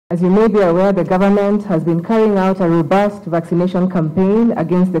As you may be aware, the government has been carrying out a robust vaccination campaign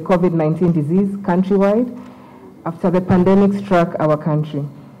against the COVID-19 disease countrywide after the pandemic struck our country.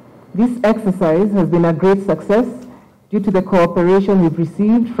 This exercise has been a great success due to the cooperation we've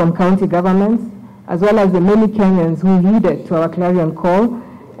received from county governments, as well as the many Kenyans who heeded to our clarion call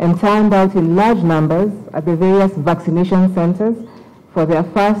and turned out in large numbers at the various vaccination centers for their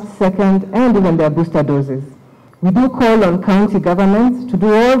first, second, and even their booster doses. We do call on county governments to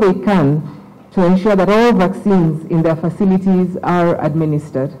do all they can to ensure that all vaccines in their facilities are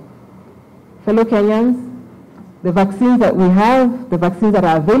administered. Fellow Kenyans, the vaccines that we have, the vaccines that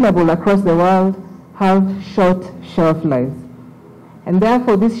are available across the world, have short shelf lives. And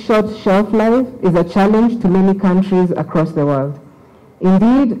therefore, this short shelf life is a challenge to many countries across the world.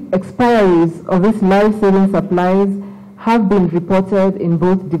 Indeed, expiries of these life-saving supplies have been reported in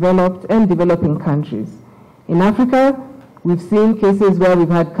both developed and developing countries. In Africa, we've seen cases where we've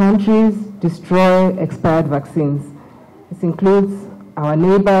had countries destroy expired vaccines. This includes our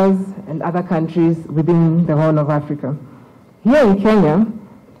neighbors and other countries within the Horn of Africa. Here in Kenya,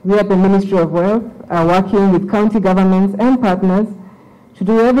 we at the Ministry of Health are working with county governments and partners to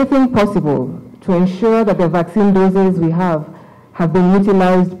do everything possible to ensure that the vaccine doses we have been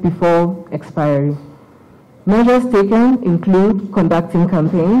utilized before expiry. Measures taken include conducting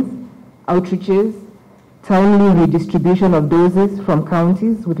campaigns, outreaches, timely redistribution of doses from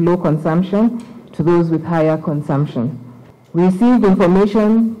counties with low consumption to those with higher consumption. We received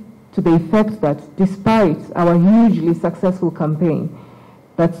information to the effect that despite our hugely successful campaign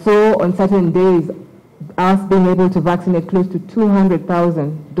that saw on certain days us being able to vaccinate close to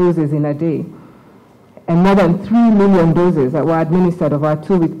 200,000 doses in a day and more than 3 million doses that were administered over a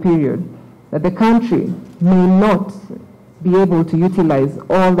 2-week period, that the country may not be able to utilize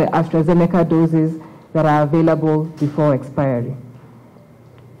all the AstraZeneca doses that are available before expiry.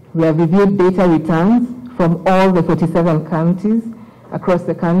 We have reviewed data returns from all the 47 counties across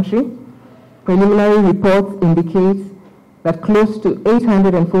the country. Preliminary reports indicate that close to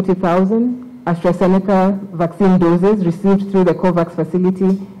 840,000 AstraZeneca vaccine doses received through the COVAX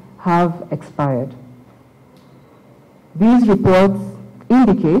facility have expired. These reports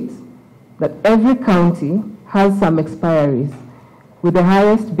indicate that every county has some expiries, with the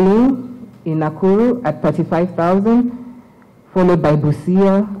highest being in Nakuru at 35,000, followed by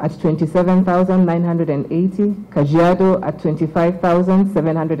Busia at 27,980, Kajiado at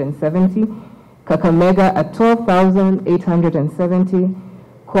 25,770, Kakamega at 12,870,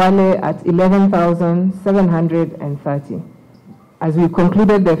 Kwale at 11,730. As we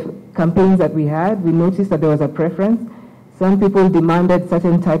concluded the campaigns that we had, we noticed that there was a preference. Some people demanded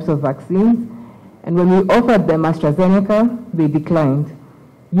certain types of vaccines, and when we offered them AstraZeneca, they declined.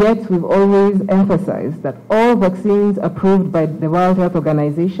 Yet we've always emphasized that all vaccines approved by the World Health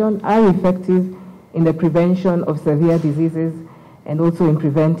Organization are effective in the prevention of severe diseases and also in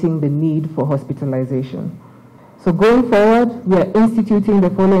preventing the need for hospitalization. So going forward, we are instituting the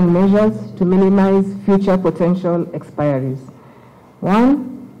following measures to minimize future potential expiries.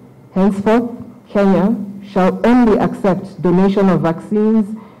 1, henceforth, Kenya shall only accept donation of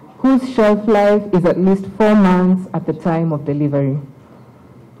vaccines whose shelf life is at least 4 months at the time of delivery.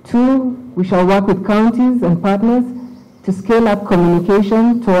 2, we shall work with counties and partners to scale up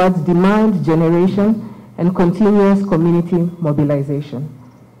communication towards demand generation and continuous community mobilization.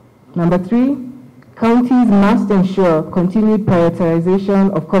 Number 3, counties must ensure continued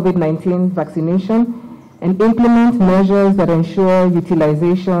prioritization of COVID-19 vaccination and implement measures that ensure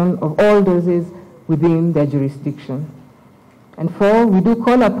utilization of all doses within their jurisdiction. And 4, we do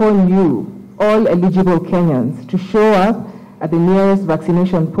call upon you, all eligible Kenyans, to show up at the nearest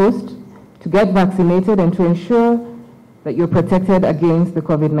vaccination post to get vaccinated and to ensure that you're protected against the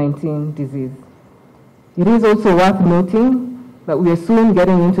COVID-19 disease. It is also worth noting that we are soon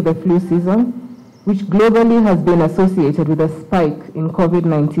getting into the flu season, which globally has been associated with a spike in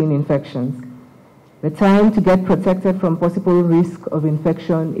COVID-19 infections. The time to get protected from possible risk of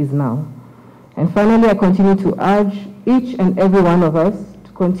infection is now. And finally, I continue to urge each and every one of us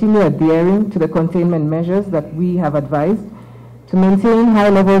to continue adhering to the containment measures that we have advised, to maintain high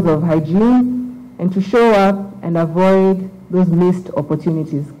levels of hygiene, and to show up and avoid those missed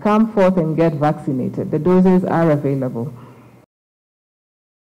opportunities. Come forth and get vaccinated. The doses are available.